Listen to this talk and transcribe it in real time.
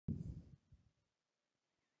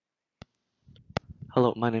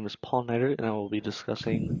Hello, my name is Paul Nider, and I will be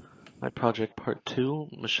discussing my project part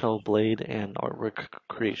 2, Michelle Blade and artwork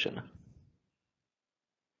creation.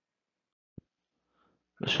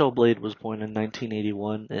 Michelle Blade was born in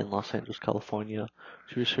 1981 in Los Angeles, California.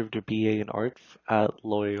 She received her BA in art at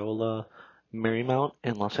Loyola Marymount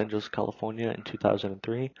in Los Angeles, California in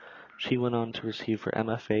 2003. She went on to receive her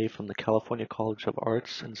MFA from the California College of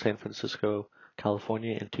Arts in San Francisco,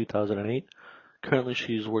 California in 2008. Currently,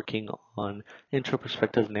 she is working on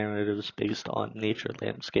introspective narratives based on nature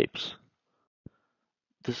landscapes.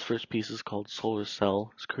 This first piece is called Solar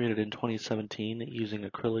Cell. It's created in 2017 using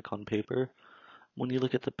acrylic on paper. When you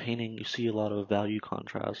look at the painting, you see a lot of value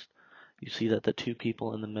contrast. You see that the two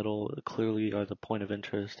people in the middle clearly are the point of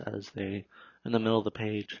interest as they, in the middle of the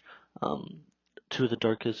page, um, two of the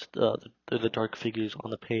darkest, they're the dark figures on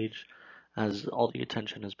the page as all the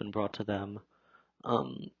attention has been brought to them.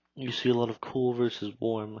 You see a lot of cool versus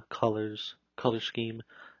warm color scheme.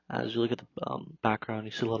 As you look at the background,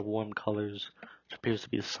 you see a lot of warm colors, which appears to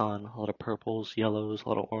be the sun, a lot of purples, yellows, a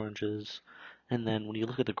lot of oranges. And then when you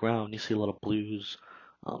look at the ground, you see a lot of blues,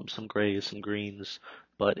 some grays, some greens,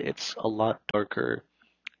 but it's a lot darker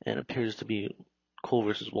and appears to be cool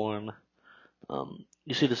versus warm.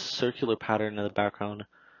 You see the circular pattern in the background,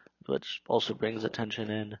 which also brings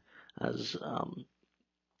attention in as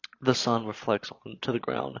the sun reflects onto the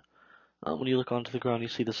ground. When you look onto the ground, you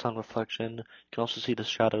see the sun reflection. You can also see the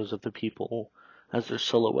shadows of the people as their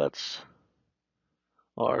silhouettes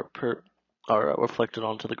are reflected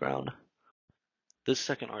onto the ground. This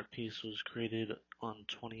second art piece was created on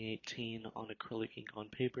 2018 on acrylic ink on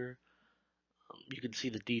paper. You can see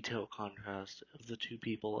the detail contrast of the two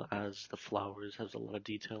people as the flowers has a lot of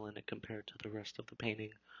detail in it compared to the rest of the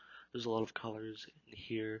painting. There's a lot of colors in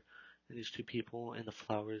here in these two people and the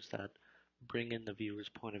flowers that bring in the viewer's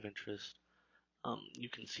point of interest. You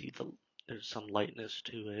can see there's some lightness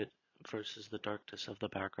to it versus the darkness of the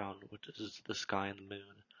background, which is the sky and the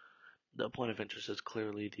moon. The point of interest is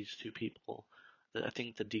clearly these two people. I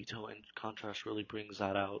think the detail and contrast really brings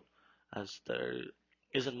that out, as there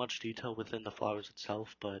isn't much detail within the flowers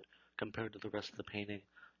itself, but compared to the rest of the painting,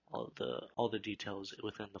 all the details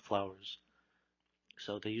within the flowers.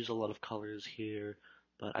 So they use a lot of colors here,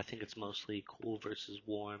 but I think it's mostly cool versus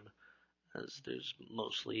warm as there's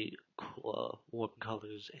mostly warm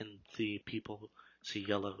colors in the people see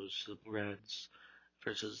yellows, reds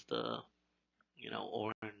versus the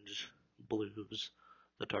orange, blues,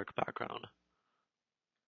 the dark background.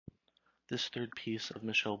 This third piece of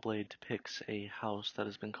Michelle Blade depicts a house that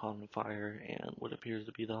has been caught on fire and what appears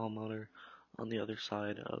to be the homeowner on the other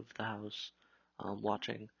side of the house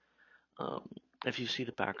watching. Um, if you see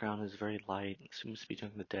the background is very light, it seems to be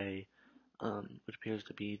during the day. Which appears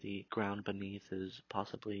to be the ground beneath is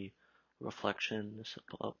possibly reflection,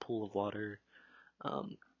 a pool of water.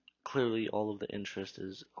 Um, Clearly, all of the interest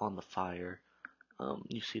is on the fire.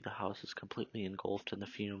 You see the house is completely engulfed in the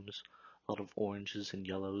fumes. A lot of oranges and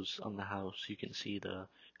yellows on the house. You can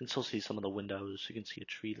still see some of the windows. You can see a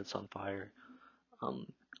tree that's on fire.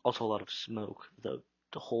 Um, Also, a lot of smoke. The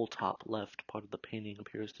whole top left part of the painting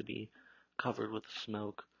appears to be covered with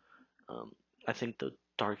smoke. Um, I think the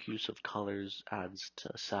dark use of colors adds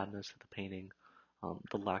to sadness to the painting.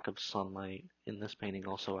 The lack of sunlight in this painting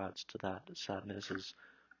also adds to that sadness, as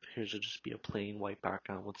appears to just be a plain white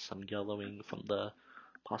background with some yellowing from the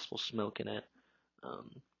possible smoke in it.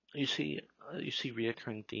 Um, you see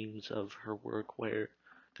reoccurring themes of her work where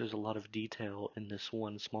there's a lot of detail in this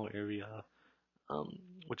one small area, um,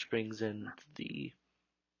 which brings in the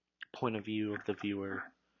point of view of the viewer.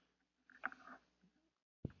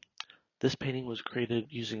 This painting was created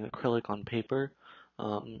using acrylic on paper.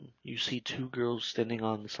 You see two girls standing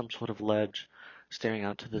on some sort of ledge, staring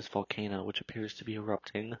out to this volcano, which appears to be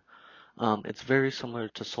erupting. It's very similar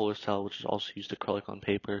to Solar Cell, which is also used acrylic on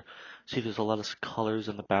paper. See, there's a lot of colors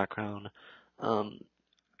in the background, um,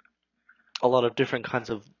 a lot of different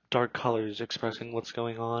kinds of dark colors expressing what's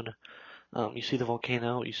going on. You see the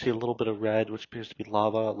volcano, you see a little bit of red, which appears to be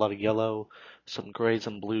lava, a lot of yellow, some grays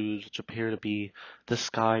and blues, which appear to be the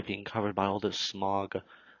sky being covered by all this smog.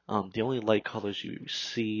 The only light colors you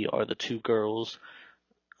see are the two girls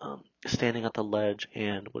standing at the ledge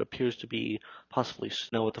and what appears to be possibly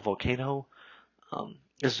snow at the volcano.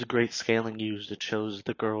 This is a great scaling used. It shows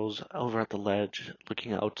the girls over at the ledge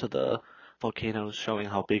looking out to the volcano, showing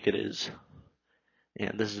how big it is.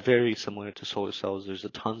 And this is very similar to solar cells. There's a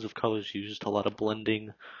tons of colors used, a lot of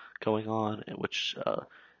blending going on,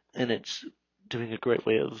 and it's doing a great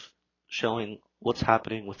way of showing what's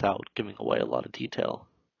happening without giving away a lot of detail.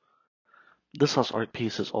 This last art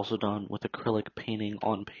piece is also done with acrylic painting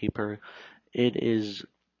on paper. It is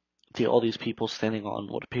see all these people standing on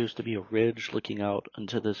what appears to be a ridge looking out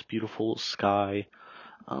into this beautiful sky.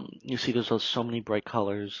 You see there's so many bright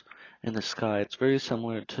colors in the sky. It's very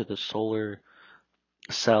similar to the solar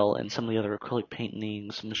cell and some of the other acrylic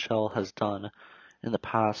paintings Michelle has done in the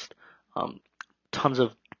past. Um, Tons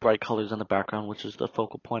of bright colors in the background, which is the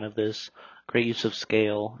focal point of this. Great use of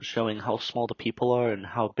scale, showing how small the people are and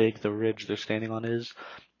how big the ridge they're standing on is.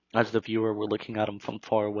 As the viewer, we're looking at them from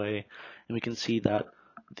far away, and we can see that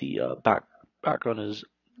the background is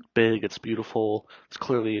big. It's beautiful. It's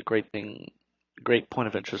clearly a great thing, great point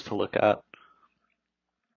of interest to look at.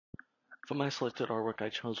 For my selected artwork, I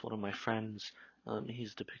chose one of my friends.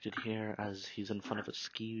 He's depicted here as he's in front of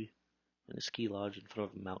in a ski lodge in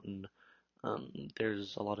front of a mountain.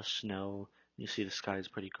 There's a lot of snow. You see the sky is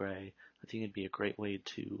pretty gray. I think it'd be a great way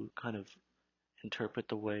to kind of interpret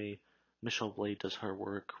the way Michelle Blade does her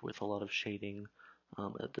work with a lot of shading,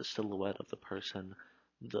 the silhouette of the person,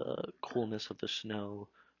 the coolness of the snow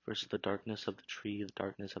versus the darkness of the tree, the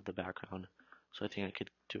darkness of the background. So I think I could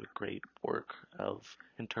do a great work of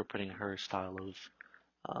interpreting her style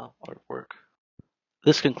of artwork.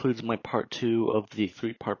 This concludes my part two of the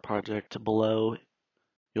three-part project. Below,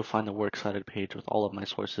 you'll find the works cited page with all of my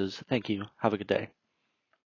sources. Thank you. Have a good day.